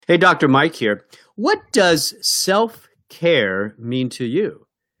Hey, Dr. Mike here. What does self-care mean to you?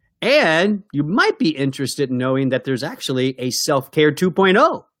 And you might be interested in knowing that there's actually a self-care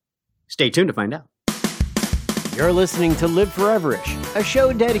 2.0. Stay tuned to find out. You're listening to Live Foreverish, a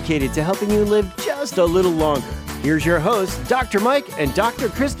show dedicated to helping you live just a little longer. Here's your hosts, Dr. Mike and Dr.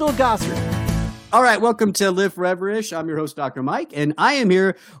 Crystal Gossard. All right, welcome to Live Foreverish. I'm your host, Dr. Mike, and I am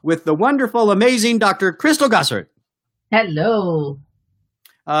here with the wonderful, amazing Dr. Crystal Gossard. Hello.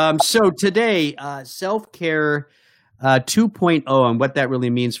 So today, self-care 2.0 and what that really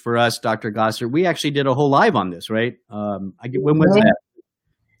means for us, Dr. Gossard. We actually did a whole live on this, right? When was that?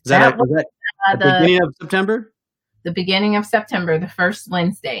 Was that at the beginning of September? The beginning of September, the first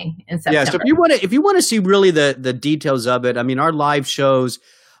Wednesday in September. Yeah, so if you want to see really the details of it, I mean, our live shows,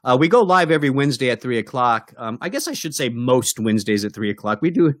 we go live every Wednesday at 3:00. I guess I should say most Wednesdays at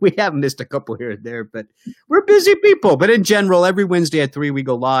 3:00. We have missed a couple here and there, but we're busy people. But in general, every Wednesday at 3 we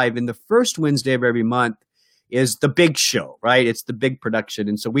go live, and the first Wednesday of every month is the big show, right? It's the big production,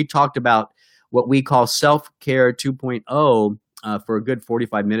 and so we talked about what we call self-care 2.0 for a good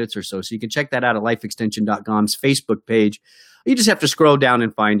 45 minutes or so. So you can check that out at lifeextension.com's Facebook page. You just have to scroll down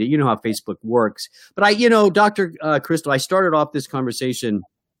and find it. You know how Facebook works. But Dr. Crystal, I started off this conversation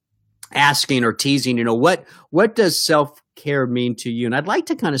asking or teasing, what does self-care mean to you? And I'd like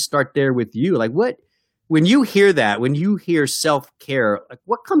to kind of start there with you. Like when you hear that, when you hear self-care, like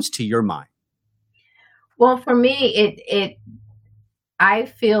what comes to your mind? Well, for me, I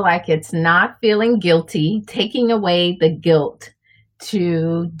feel like it's not feeling guilty, taking away the guilt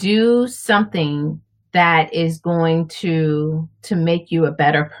to do something that is going to make you a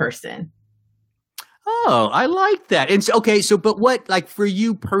better person. Oh, I like that. And so, okay, so but what, like for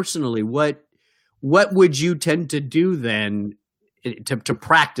you personally, what would you tend to do then to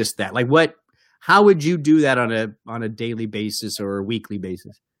practice that? Like how would you do that on a daily basis or a weekly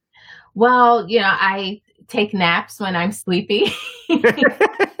basis? Well, I take naps when I'm sleepy.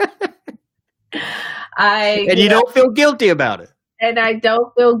 And you don't feel guilty about it. And I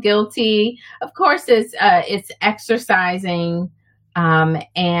don't feel guilty. Of course, it's exercising,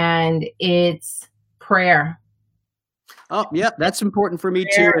 and it's prayer. Oh, yeah, that's important for me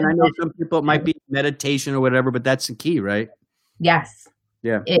too. And I know some people, it might be meditation or whatever, but that's the key, right? Yes.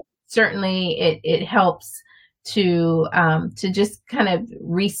 Yeah. It certainly it helps to just kind of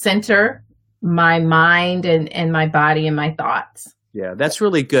recenter my mind and my body and my thoughts. Yeah, that's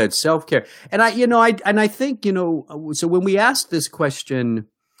really good. Self-care. And I think, so when we asked this question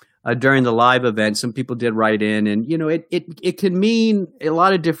during the live event, some people did write in, and it can mean a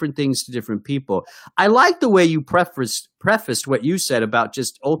lot of different things to different people. I like the way you prefaced what you said about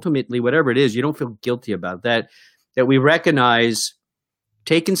just ultimately whatever it is, you don't feel guilty about that we recognize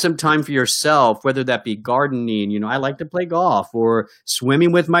taking some time for yourself, whether that be gardening, I like to play golf, or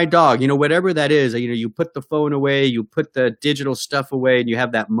swimming with my dog, whatever that is, you put the phone away, you put the digital stuff away, and you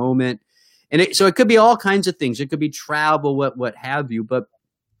have that moment. And so it could be all kinds of things. It could be travel, what have you. But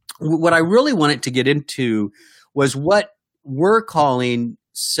what I really wanted to get into was what we're calling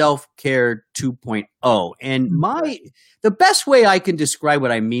self-care 2.0. And the best way I can describe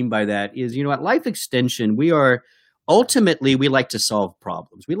what I mean by that is, at Life Extension, ultimately, we like to solve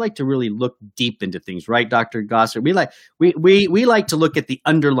problems. We like to really look deep into things, right, Dr. Gossard? We like to look at the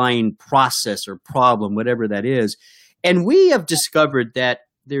underlying process or problem, whatever that is. And we have discovered that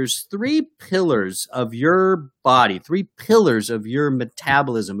there's 3 pillars of your body, 3 pillars of your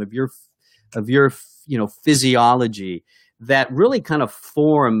metabolism, of your physiology that really kind of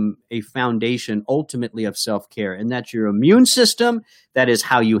form a foundation ultimately of self-care. And that's your immune system, that is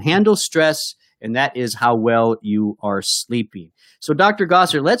how you handle stress, and that is how well you are sleeping. So Dr.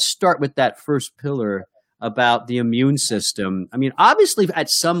 Gossard, let's start with that first pillar about the immune system. I mean, obviously at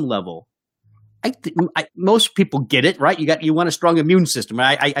some level, most people get it, right? You want a strong immune system.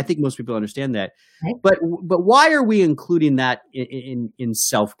 I think most people understand that. Right. But why are we including that in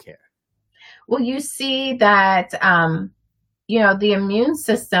self-care? Well, you see that, the immune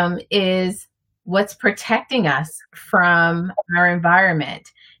system is what's protecting us from our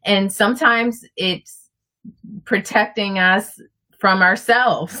environment. And sometimes it's protecting us from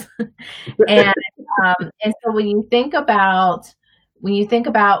ourselves. and so when you think about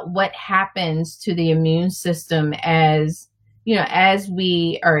what happens to the immune system as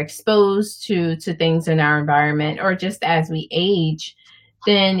we are exposed to things in our environment, or just as we age,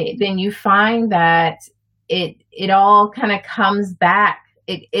 then you find that it all kind of comes back.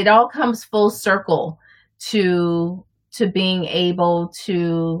 It all comes full circle to being able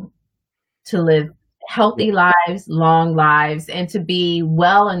to live healthy lives, long lives, and to be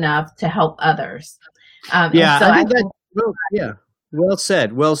well enough to help others. Yeah. Well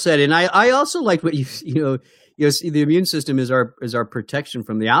said. Well said. And I also like what see, the immune system is our protection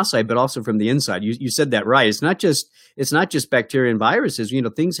from the outside, but also from the inside. You said that right. It's not just bacteria and viruses.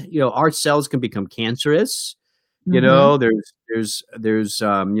 Things. Our cells can become cancerous. There's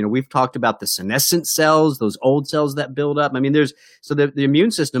we've talked about the senescent cells, those old cells that build up. I mean, the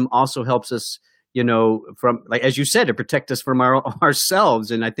immune system also helps us, from, like, as you said, to protect us from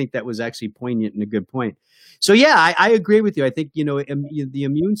ourselves. And I think that was actually poignant and a good point. So yeah, I agree with you. I think, the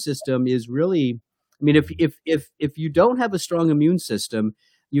immune system is really, I mean, if you don't have a strong immune system,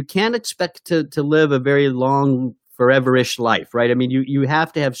 you can't expect to live a very long, foreverish life, right? I mean, you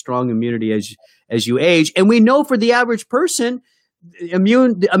have to have strong immunity as you age. And we know for the average person, the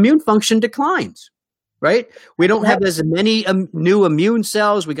immune function declines, right? We don't have as many new immune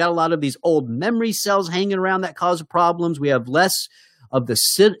cells. We got a lot of these old memory cells hanging around that cause problems. We have less of the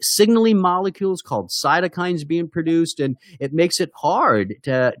signaling molecules called cytokines being produced, and it makes it hard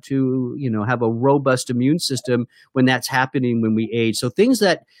to have a robust immune system when that's happening when we age. So things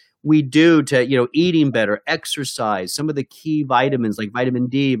that we do to, eating better, exercise, some of the key vitamins like vitamin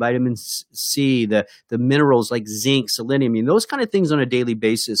D, vitamin C, the minerals like zinc, selenium, those kind of things on a daily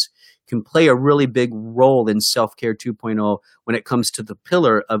basis can play a really big role in Self-Care 2.0 when it comes to the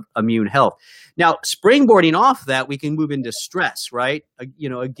pillar of immune health. Now, springboarding off that, we can move into stress, right?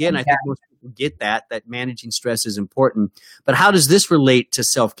 Again, I think most people get that managing stress is important. But how does this relate to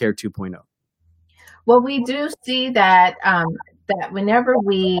Self-Care 2.0? Well, we do see that that whenever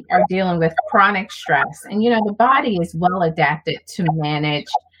we are dealing with chronic stress, and the body is well adapted to manage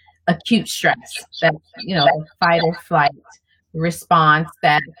acute stress, that fight or flight response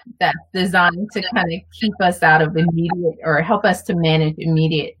that's designed to kind of keep us out of immediate or help us to manage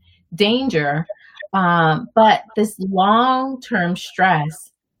immediate danger. But this long-term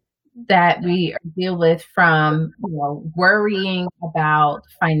stress that we deal with from worrying about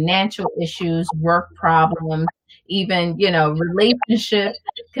financial issues, work problems, even relationship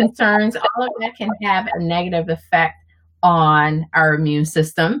concerns, all of that can have a negative effect on our immune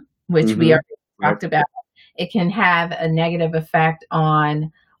system, which we already talked about. It can have a negative effect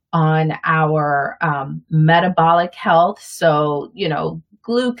on our metabolic health. So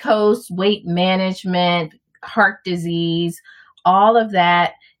glucose, weight management, heart disease, all of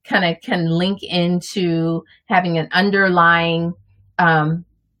that kind of can link into having an underlying,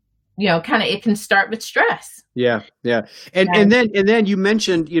 it can start with stress. Yeah. And then you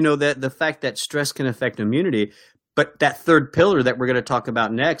mentioned, that the fact that stress can affect immunity, but that third pillar that we're going to talk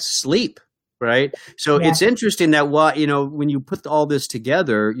about next, sleep, right? So it's interesting that when you put all this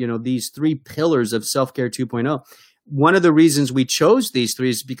together, these three pillars of Self-Care 2.0, one of the reasons we chose these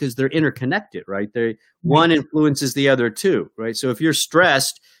three is because they're interconnected, right? One influences the other two, right? So if you're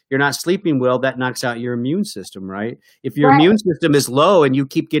stressed, you're not sleeping well, that knocks out your immune system, right? If your immune system is low and you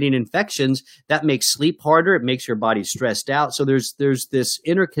keep getting infections, that makes sleep harder. It makes your body stressed out. So there's this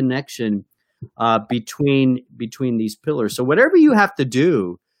interconnection between these pillars. So whatever you have to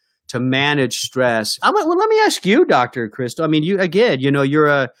do to manage stress, let me ask you, Dr. Crystal. I mean, you're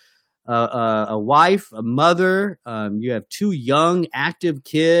a wife, a mother. You have two young, active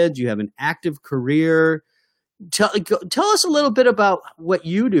kids. You have an active career. Tell us a little bit about what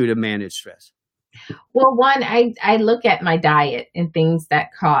you do to manage stress. Well, one, I look at my diet and things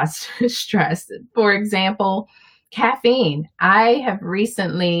that cause stress. For example, caffeine. I've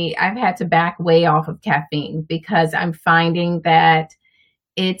had to back way off of caffeine because I'm finding that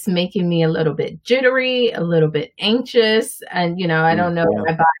it's making me a little bit jittery, a little bit anxious. And, I don't know,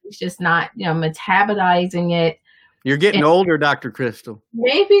 my body's just not, metabolizing it. You're getting older, Dr. Crystal.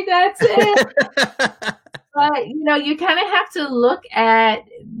 Maybe that's it. But, you kind of have to look at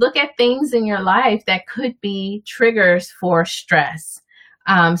things in your life that could be triggers for stress.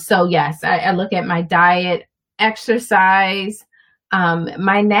 So yes, I look at my diet, exercise,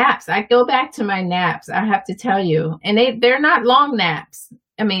 my naps. I go back to my naps, I have to tell you, and they're not long naps.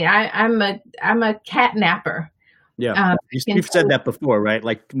 I mean, I'm a cat napper. Yeah. You've said that before, right?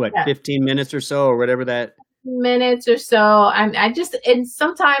 Like what, 15 minutes or so, or whatever that minutes or so.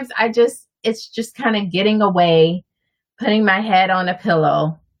 Sometimes it's just kind of getting away, putting my head on a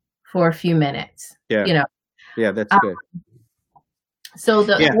pillow for a few minutes. Yeah. Yeah, that's good. So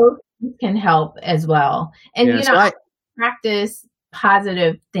those can help as well. And, I practice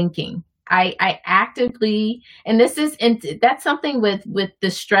positive thinking. I actively, and that's something with the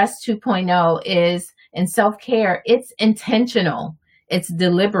stress 2.0 is in self-care, it's intentional. It's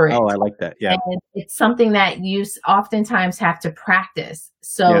deliberate. Oh, I like that. Yeah. And it's something that you oftentimes have to practice.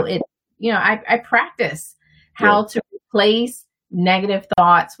 So I practice how to replace negative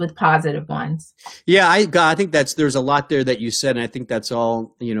thoughts with positive ones. Yeah, I think there's a lot there that you said, and I think that's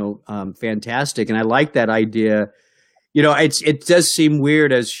all, fantastic. And I like that idea. It does seem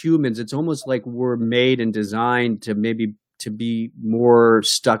weird as humans. It's almost like we're made and designed to be more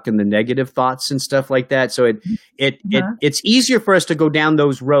stuck in the negative thoughts and stuff like that. So it's easier for us to go down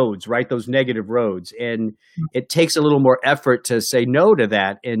those roads, right? Those negative roads. And it takes a little more effort to say no to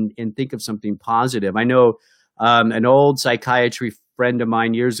that and think of something positive. I know an old psychiatry friend of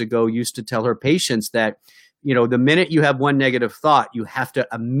mine years ago used to tell her patients that, the minute you have one negative thought, you have to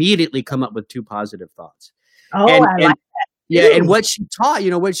immediately come up with two positive thoughts. Oh, I like that. Yeah, and what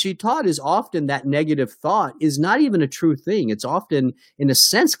she taught is often that negative thought is not even a true thing. It's often, in a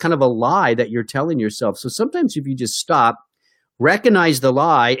sense, kind of a lie that you're telling yourself. So sometimes if you just stop, recognize the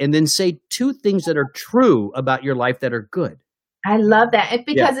lie, and then say two things that are true about your life that are good. I love that. It's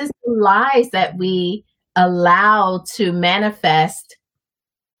because it's the lies that we allow to manifest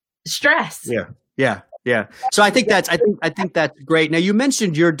stress. Yeah. So I think that's great. Now you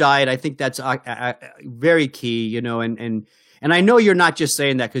mentioned your diet. I think that's very key, and I know you're not just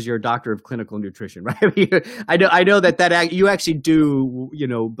saying that because you're a doctor of clinical nutrition, right? I know that you actually do,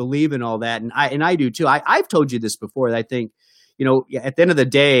 believe in all that. And I do too. I've told you this before, that I think, at the end of the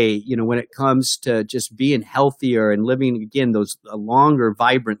day, when it comes to just being healthier and living, again, a longer,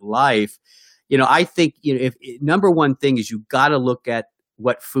 vibrant life, I think, if number one thing is you got to look at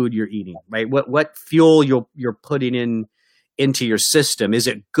what food you're eating, right? What fuel you're putting into your system. Is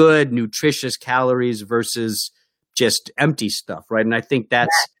it good, nutritious calories versus just empty stuff, right? And I think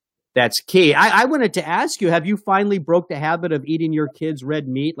that's key. I wanted to ask you, have you finally broke the habit of eating your kids red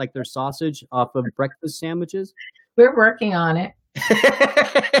meat, like their sausage, off of breakfast sandwiches? We're working on it.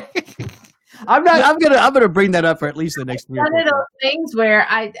 I'm gonna bring that up for at least the next 3 or 4 One of those things where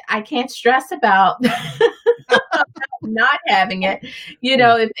I can't stress about not having it.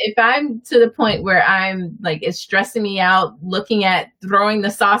 If I'm to the point where I'm like, it's stressing me out looking at throwing the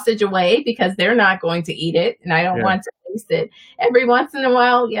sausage away because they're not going to eat it and I don't want to taste it. Every once in a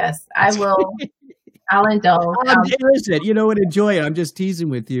while, yes, I will. I'll indulge. Listen, and enjoy it. I'm just teasing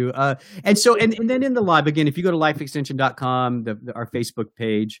with you. And then in the live, again, if you go to lifeextension.com, our Facebook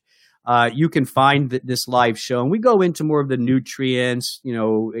page, you can find this live show, and we go into more of the nutrients,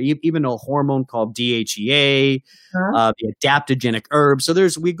 even a hormone called DHEA, the adaptogenic herbs. So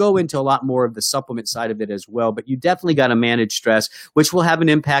we go into a lot more of the supplement side of it as well, but you definitely got to manage stress, which will have an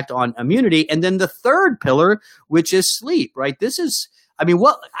impact on immunity. And then the third pillar, which is sleep, right?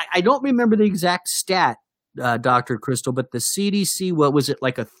 I don't remember the exact stat, Dr. Crystal, but the CDC, what was it,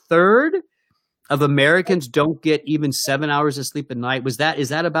 like a third of Americans don't get even 7 hours of sleep a night? Is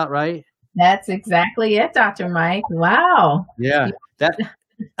that about right? That's exactly it, Dr. Mike. Wow. Yeah.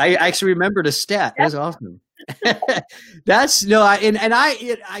 I actually remembered a stat. That's awesome. That's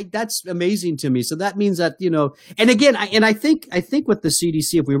amazing to me. So that means that, and again, I think with the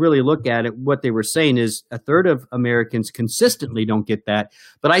CDC, if we really look at it, what they were saying is a third of Americans consistently don't get that.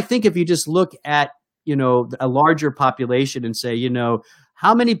 But I think if you just look at, a larger population and say,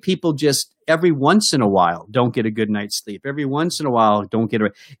 how many people just every once in a while don't get a good night's sleep? Every once in a while don't get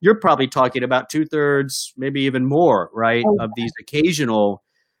you're probably talking about 2/3, maybe even more, right? Of these occasional,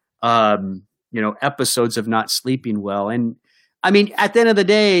 episodes of not sleeping well. And at the end of the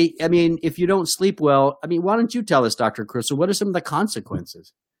day, if you don't sleep well, why don't you tell us, Dr. Crystal, what are some of the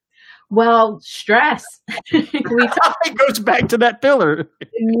consequences? Well, stress. It goes back to that pillar.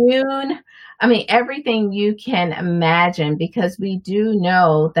 Immune. Everything you can imagine, because we do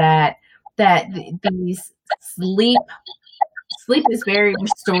know that these sleep is very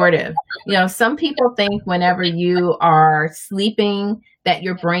restorative. Some people think whenever you are sleeping that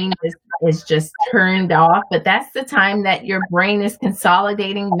your brain is just turned off, but that's the time that your brain is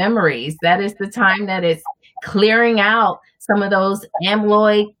consolidating memories. That is the time that it's clearing out some of those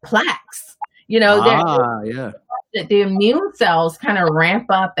amyloid plaques. The immune cells kind of ramp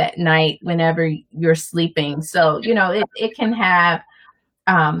up at night whenever you're sleeping. So, it can have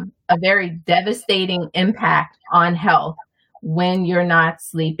a very devastating impact on health when you're not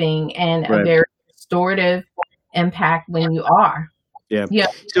sleeping, and a very restorative impact when you are. Yeah.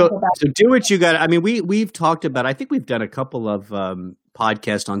 So do what you got. We've talked about, I think we've done a couple of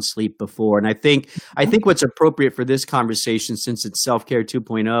podcasts on sleep before. And I think what's appropriate for this conversation, since it's Self-Care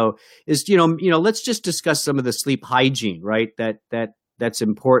 2.0, is, let's just discuss some of the sleep hygiene, right? That's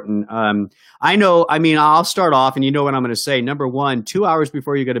important. I'll start off, and you know what I'm going to say. Number one, 2 hours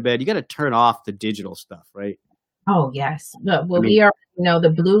before you go to bed, you got to turn off the digital stuff, right? Oh, yes. We are,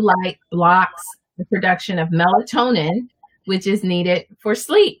 the blue light blocks the production of melatonin, which is needed for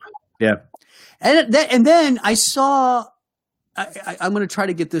sleep. Yeah. And then I saw I'm going to try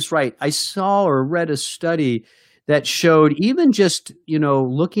to get this right. I saw or read a study that showed even just,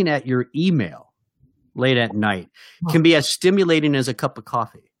 looking at your email late at night can be as stimulating as a cup of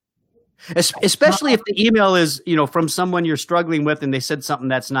coffee. Especially if the email is, from someone you're struggling with and they said something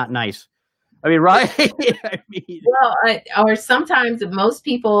that's not nice. I mean, right? Well, or sometimes most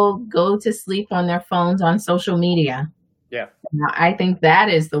people go to sleep on their phones on social media. Yeah. I think that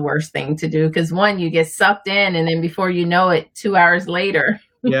is the worst thing to do because one, you get sucked in and then before you know it, 2 hours later.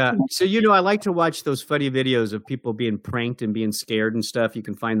 Yeah. So, I like to watch those funny videos of people being pranked and being scared and stuff. You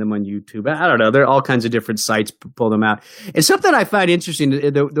can find them on YouTube. I don't know. There are all kinds of different sites pull them out. And something I find interesting,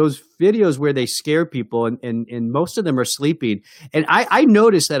 those videos where they scare people and most of them are sleeping. And I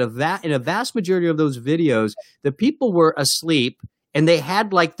noticed that in a vast majority of those videos, the people were asleep and they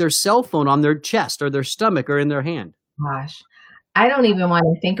had like their cell phone on their chest or their stomach or in their hand. Gosh, I don't even want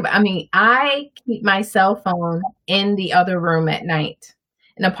to think about. I keep my cell phone in the other room at night.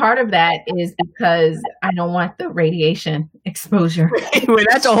 And a part of that is because I don't want the radiation exposure. Wait,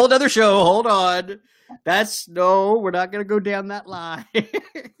 that's a whole other show. Hold on. We're not going to go down that line.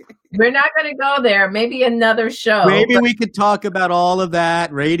 We're not going to go there. Maybe another show. Maybe we could talk about all of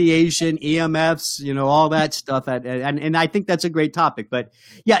that, radiation, EMFs, all that stuff. And I think that's a great topic. But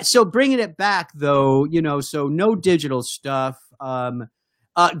yeah, so bringing it back though, so no digital stuff,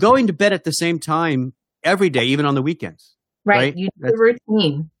 going to bed at the same time every day, even on the weekends. Right. You do the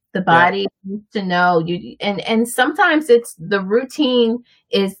routine. The body needs to know and sometimes it's the routine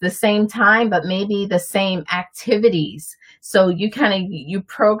is the same time, but maybe the same activities. So you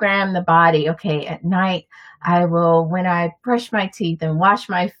program the body. Okay, at night I will, when I brush my teeth and wash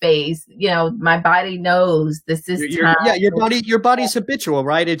my face, my body knows this is time. Yeah, your body's habitual,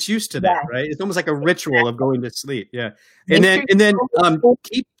 right? It's used to that, right? It's almost like a ritual of going to sleep. Yeah. And then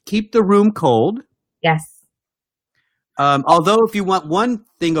keep the room cold. Yes. Although if you want one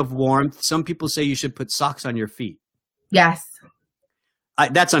thing of warmth, some people say you should put socks on your feet. Yes.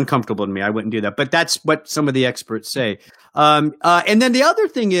 That's uncomfortable to me. I wouldn't do that, but that's what some of the experts say. And then the other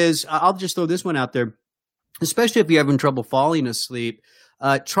thing is, I'll just throw this one out there, especially if you're having trouble falling asleep,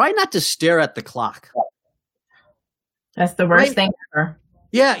 try not to stare at the clock. That's the worst thing ever.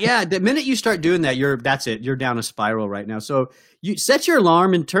 Yeah. The minute you start doing that, that's it. You're down a spiral right now. So you set your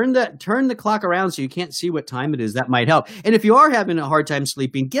alarm and turn the clock around so you can't see what time it is. That might help. And if you are having a hard time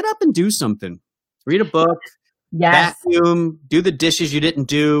sleeping, get up and do something. Read a book. Yes. Vacuum. Do the dishes you didn't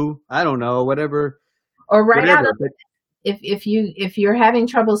do. I don't know, whatever. Or out of if you're having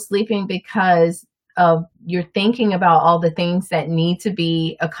trouble sleeping because of you're thinking about all the things that need to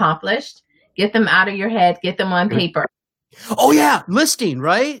be accomplished, get them out of your head. Get them on paper. Oh yeah, listing,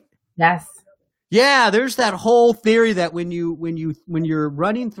 right? Yes. Yeah, there's that whole theory that when you're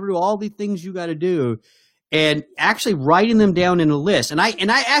running through all the things you got to do and actually writing them down in a list. And I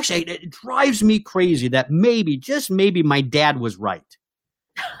actually, it drives me crazy that just maybe my dad was right.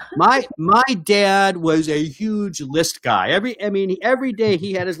 My dad was a huge list guy. Every day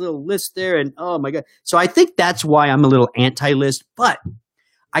he had his little list there and oh my God. So I think that's why I'm a little anti-list, but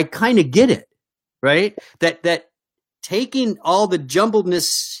I kind of get it, right? That taking all the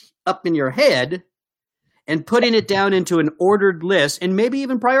jumbledness up in your head and putting it down into an ordered list and maybe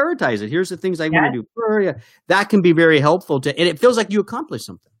even prioritize it. Here's the things I want to do. That can be very helpful and it feels like you accomplished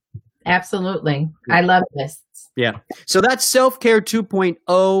something. Absolutely. I love lists. Yeah. So that's Self-Care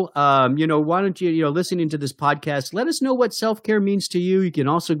 2.0. Why don't you, listening to this podcast, let us know what self-care means to you. You can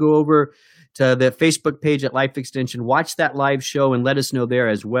also go over to the Facebook page at Life Extension, watch that live show and let us know there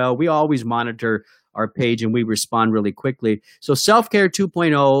as well. We always monitor our page and we respond really quickly. So Self-Care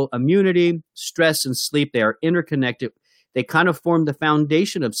 2.0, immunity, stress, and sleep, they are interconnected. They kind of form the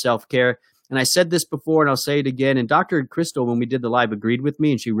foundation of self-care. And I said this before and I'll say it again. And Dr. Crystal, when we did the live, agreed with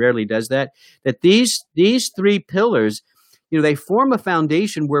me, and she rarely does that these three pillars, they form a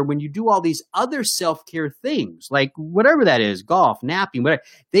foundation where when you do all these other self-care things, like whatever that is, golf, napping, whatever,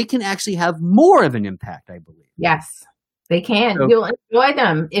 they can actually have more of an impact, I believe. Yes. They can. So, you'll enjoy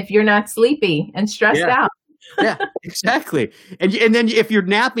them if you're not sleepy and stressed out. Yeah, exactly. And then if you're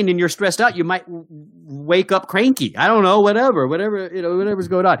napping and you're stressed out, you might wake up cranky. I don't know, whatever's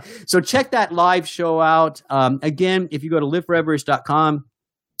going on. So check that live show out. Again, if you go to liveforeverish.com,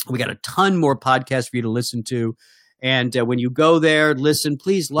 we got a ton more podcasts for you to listen to. And when you go there, listen,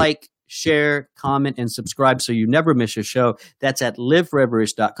 please like, share, comment, and subscribe so you never miss a show. That's at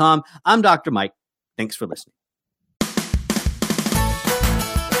liveforeverish.com. I'm Dr. Mike. Thanks for listening.